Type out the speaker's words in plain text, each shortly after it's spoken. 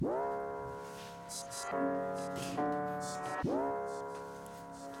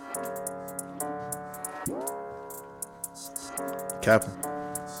Capping.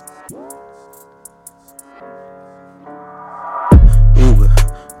 Oogga,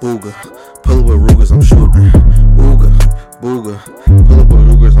 Booga, pull up with Rugas, I'm shooting. Oogga, Booga, pull up with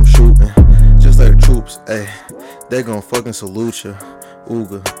Rugas, I'm shooting. Just like the troops, ayy, they gon' fucking salute ya.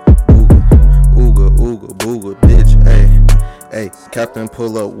 Oogga, Booga, Oogga, Oogga, Booga, bitch, ayy. Ayy, Captain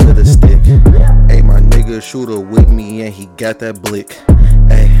pull up with a stick. Ayy, my nigga Shoota with me and he got that blick.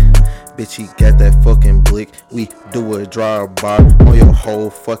 Ayy, bitch, he got that fucking blick. We do a drive-by on your whole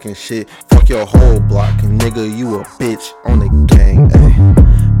fucking shit. Fuck your whole block, nigga, you a bitch on the gang,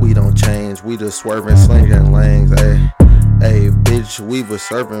 ayy. We don't change, we just swerving, slinging lanes, ayy. Ayy, bitch, we was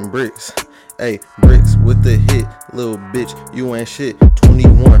serving bricks. Ayy, bricks with the hit, little bitch, you ain't shit.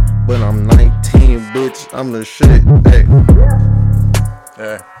 21, but I'm 19, bitch, I'm the shit, ayy.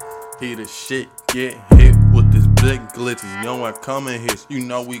 He the shit, get hit with this big glitzy. You know I coming hits, you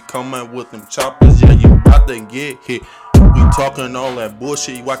know we coming with them choppers. Yeah, you about to get hit. We talking all that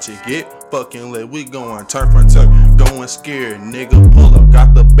bullshit, you watch it get fucking lit. We going turn for turn, going scared. Nigga pull up,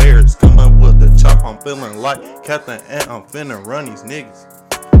 got the bears coming with the chop. I'm feeling like Captain and I'm finna run these niggas.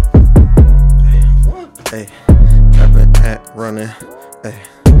 Hey, Captain at running. Hey,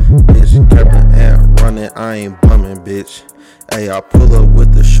 bitch, Captain at running. I ain't bumming, bitch. Hey, I pull up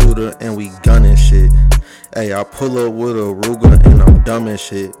with the Shoota and we gunning shit. Hey, I pull up with a Oogga and I'm dumb and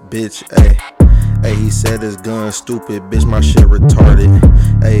shit, bitch. Hey, hey, he said his gun stupid, bitch. My shit retarded.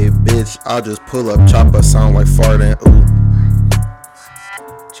 Hey, bitch, I just pull up, chopper sound like farting. Ooh,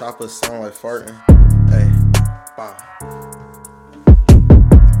 chopper sound like farting. Hey, wow.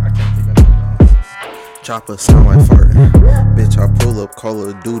 Chopper sound like farting. Bitch, I pull up Call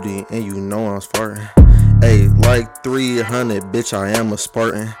of Duty and you know I'm farting. Ayy, like 300, bitch, I am a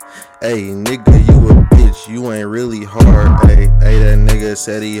Spartan. Ayy, nigga, you a bitch, you ain't really hard. Ayy, that nigga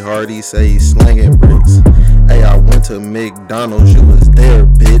said he hard, he say he slinging bricks. Ayy, I went to McDonald's, you was there,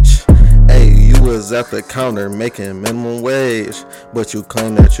 bitch. Ayy, you was at the counter making minimum wage, but you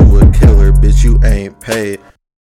claim that you a killer, bitch, you ain't paid.